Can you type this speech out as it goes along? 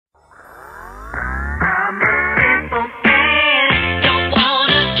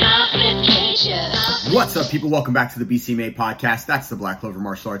What's up, people? Welcome back to the BCMA podcast. That's the Black Clover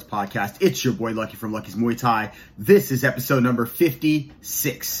Martial Arts podcast. It's your boy Lucky from Lucky's Muay Thai. This is episode number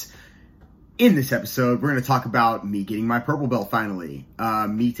 56. In this episode, we're going to talk about me getting my purple belt finally.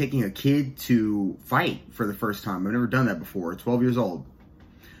 Me taking a kid to fight for the first time. I've never done that before. 12 years old.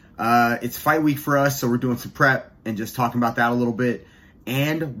 It's fight week for us, so we're doing some prep and just talking about that a little bit.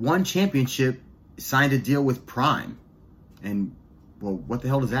 And One Championship signed a deal with Prime. And well, what the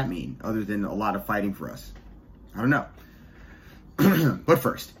hell does that mean other than a lot of fighting for us? I don't know. But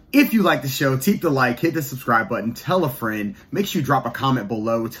first, if you like the show, tap the like, hit the subscribe button, tell a friend. Make sure you drop a comment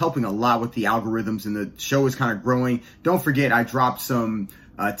below. It's helping a lot with the algorithms, and the show is kind of growing. Don't forget, I dropped some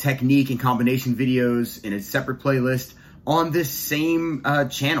technique and combination videos in a separate playlist on this same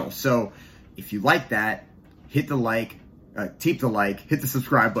channel. So if you like that, hit the like. Tap the like, hit the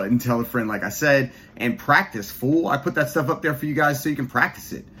subscribe button, tell a friend like I said, and practice, fool. I put that stuff up there for you guys so you can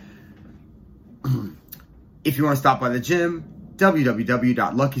practice it. If you want to stop by the gym,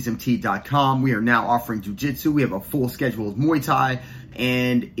 www.luckysmt.com. We are now offering jiu-jitsu. We have a full schedule of Muay Thai,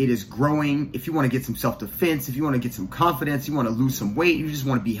 and it is growing. If you want to get some self-defense, if you want to get some confidence, you want to lose some weight, you just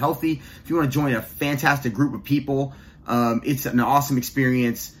want to be healthy, if you want to join a fantastic group of people, it's an awesome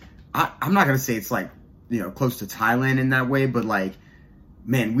experience. I'm not going to say it's like, close to Thailand in that way, but like,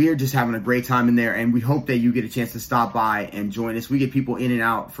 man, we are just having a great time in there, and we hope that you get a chance to stop by and join us. We get people in and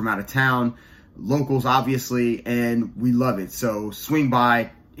out from out of town, locals obviously, and we love it. So swing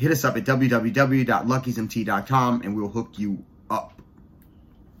by, hit us up at www.luckysmt.com, and we'll hook you up.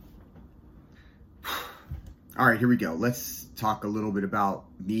 All right, here we go. Let's talk a little bit about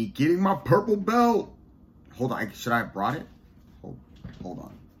me getting my purple belt. Hold on, should I have brought it? Hold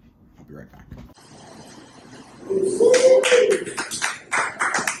on, I'll be right back. I'm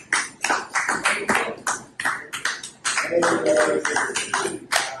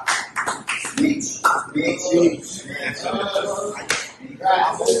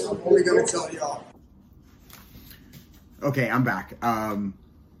only gonna tell y'all. Okay, I'm back.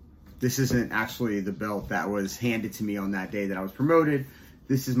 This isn't actually the belt that was handed to me on that day that I was promoted.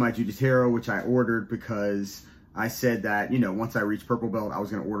 This is my Jiu-Jitsu, which I ordered because I said that, once I reached purple belt, I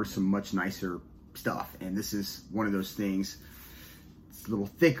was gonna order some much nicer stuff, and this is one of those things. It's a little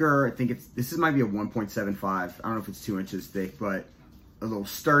thicker. I think this might be a 1.75. I don't know if it's 2 inches thick, but a little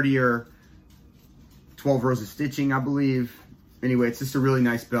sturdier. 12 rows of stitching, I believe. Anyway, it's just a really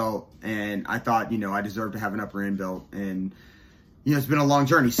nice belt, and I thought, I deserve to have an upper end belt, and it's been a long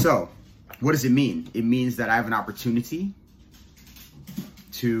journey. So what does it mean? It means that I have an opportunity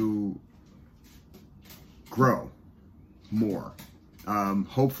to grow more.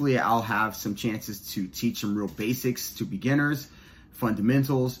 Hopefully I'll have some chances to teach some real basics to beginners,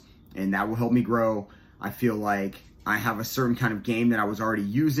 fundamentals, and that will help me grow. I feel like I have a certain kind of game that I was already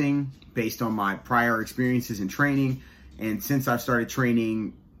using based on my prior experiences in training. And since I've started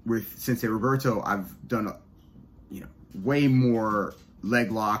training with Sensei Roberto, I've done, way more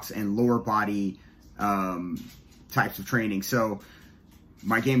leg locks and lower body types of training. So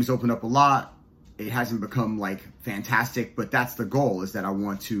my game has opened up a lot. It hasn't become like fantastic, but that's the goal, is that I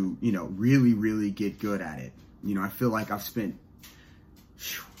want to, really, really get good at it. I feel like I've spent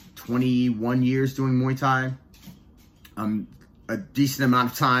 21 years doing Muay Thai. A decent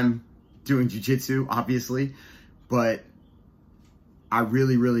amount of time doing Jiu-Jitsu, obviously, but I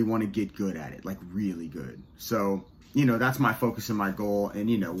really, really want to get good at it, like really good. So, that's my focus and my goal. And,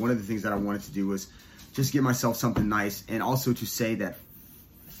 one of the things that I wanted to do was just get myself something nice, and also to say that,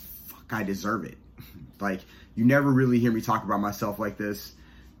 fuck, I deserve it. Like, you never really hear me talk about myself like this,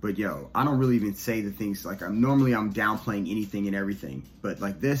 but I don't really even say the things like I'm downplaying anything and everything, but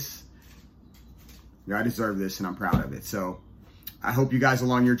like this, I deserve this, and I'm proud of it. So I hope you guys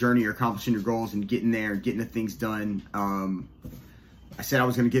along your journey are accomplishing your goals and getting there and getting the things done. I said I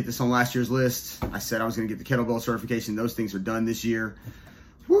was going to get this on last year's list. I said I was going to get the kettlebell certification. Those things are done this year.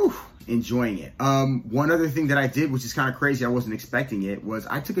 Whew, enjoying it. One other thing that I did, which is kind of crazy, I wasn't expecting it, was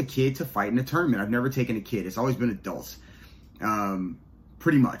I took a kid to fight in a tournament. I've never taken a kid. It's always been adults,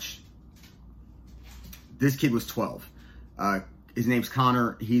 pretty much. This kid was 12. His name's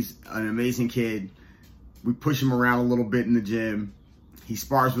Connor. He's an amazing kid. We push him around a little bit in the gym. He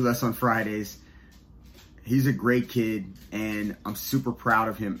spars with us on Fridays. He's a great kid, and I'm super proud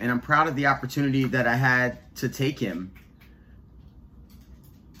of him. And I'm proud of the opportunity that I had to take him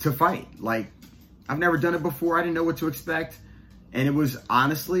to fight. Like, I've never done it before. I didn't know what to expect. And it was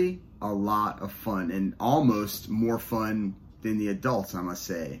honestly a lot of fun, and almost more fun than the adults, I must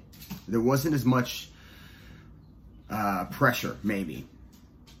say. There wasn't as much pressure, maybe.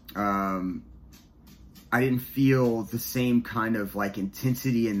 I didn't feel the same kind of like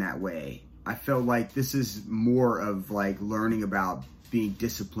intensity in that way. I felt like this is more of like learning about being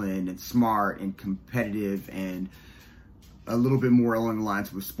disciplined and smart and competitive and a little bit more along the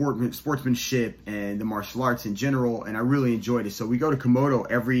lines with sportsmanship and the martial arts in general. And I really enjoyed it. So we go to Komodo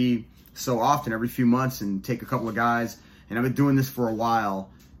every so often, every few months, and take a couple of guys. And I've been doing this for a while,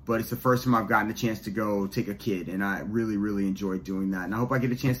 but it's the first time I've gotten a chance to go take a kid. And I really, really enjoyed doing that. And I hope I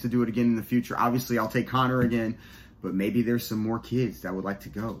get a chance to do it again in the future. Obviously, I'll take Connor again, but maybe there's some more kids that would like to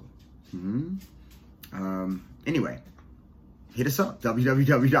go. Anyway, hit us up,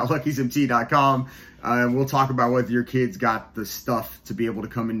 www.luckysmt.com. We'll talk about whether your kids got the stuff to be able to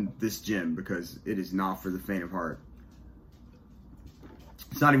come in this gym, because it is not for the faint of heart.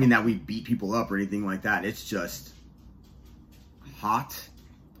 It's not even that we beat people up or anything like that. It's just hot,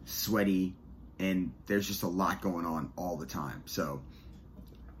 sweaty, and there's just a lot going on all the time. So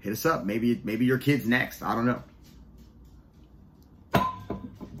hit us up. Maybe your kid's next. I don't know.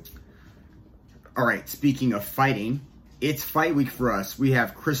 All right, speaking of fighting, it's fight week for us. We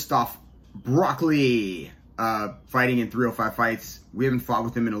have Christoph Broccoli fighting in 305 Fights. We haven't fought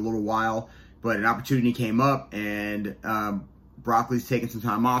with him in a little while, but an opportunity came up, and Broccoli's taken some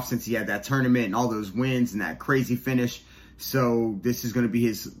time off since he had that tournament and all those wins and that crazy finish. So this is going to be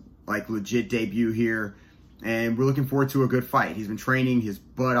his like legit debut here, and we're looking forward to a good fight. He's been training his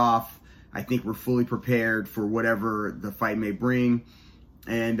butt off. I think we're fully prepared for whatever the fight may bring.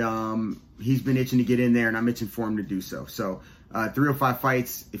 And he's been itching to get in there, and I'm itching for him to do so. So 305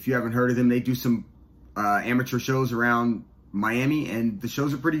 Fights, if you haven't heard of them, they do some amateur shows around Miami, and the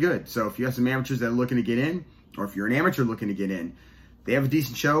shows are pretty good. So if you have some amateurs that are looking to get in, or if you're an amateur looking to get in, they have a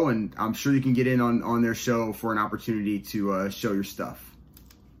decent show, and I'm sure you can get in on their show for an opportunity to show your stuff,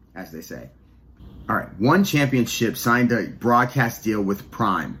 as they say. All right, One Championship signed a broadcast deal with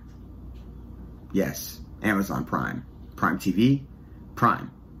Prime. Yes, Amazon Prime. Prime TV.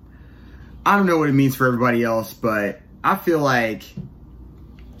 Prime. I don't know what it means for everybody else, but I feel like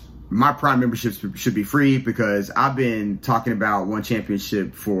my Prime memberships should be free, because I've been talking about One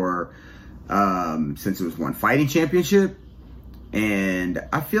Championship for since it was One Fighting Championship, and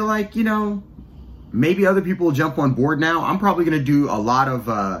I feel like, you know, maybe other people will jump on board now. I'm probably going to do a lot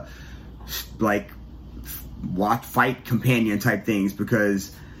of like watch fight companion type things,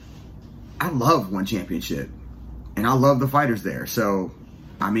 because I love One Championship. And I love the fighters there. So,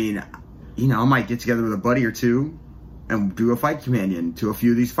 I mean, you know, I might get together with a buddy or two and do a fight companion to a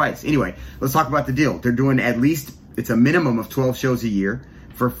few of these fights. Anyway, let's talk about the deal. They're doing at least, it's a minimum of 12 shows a year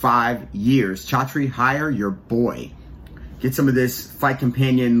for 5 years. Chatri, hire your boy. Get some of this fight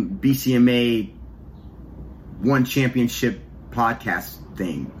companion BCMA One Championship podcast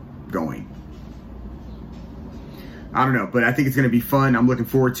thing going. I don't know, but I think it's going to be fun. I'm looking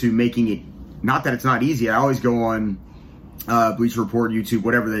forward to making it. Not that it's not easy. I always go on Bleacher Report, YouTube,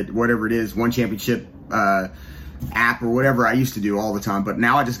 whatever it is, One Championship app or whatever I used to do all the time. But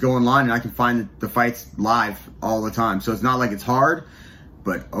now I just go online and I can find the fights live all the time. So it's not like it's hard,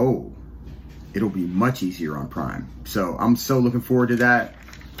 but it'll be much easier on Prime. So I'm so looking forward to that,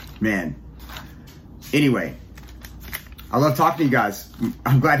 man. Anyway, I love talking to you guys.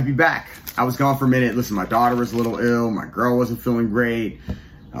 I'm glad to be back. I was gone for a minute. Listen, my daughter was a little ill. My girl wasn't feeling great.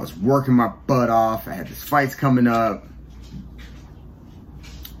 I was working my butt off. I had these fights coming up.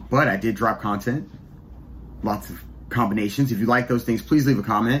 But I did drop content. Lots of combinations. If you like those things, please leave a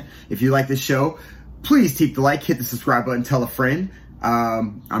comment. If you like this show, please keep the like, hit the subscribe button, tell a friend.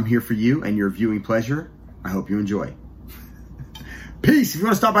 I'm here for you and your viewing pleasure. I hope you enjoy. Peace. If you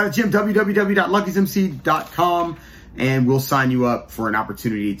want to stop by the gym, www.luckysmc.com, and we'll sign you up for an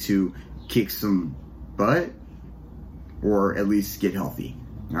opportunity to kick some butt, or at least get healthy.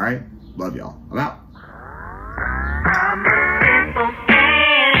 All right? Love y'all. I'm out.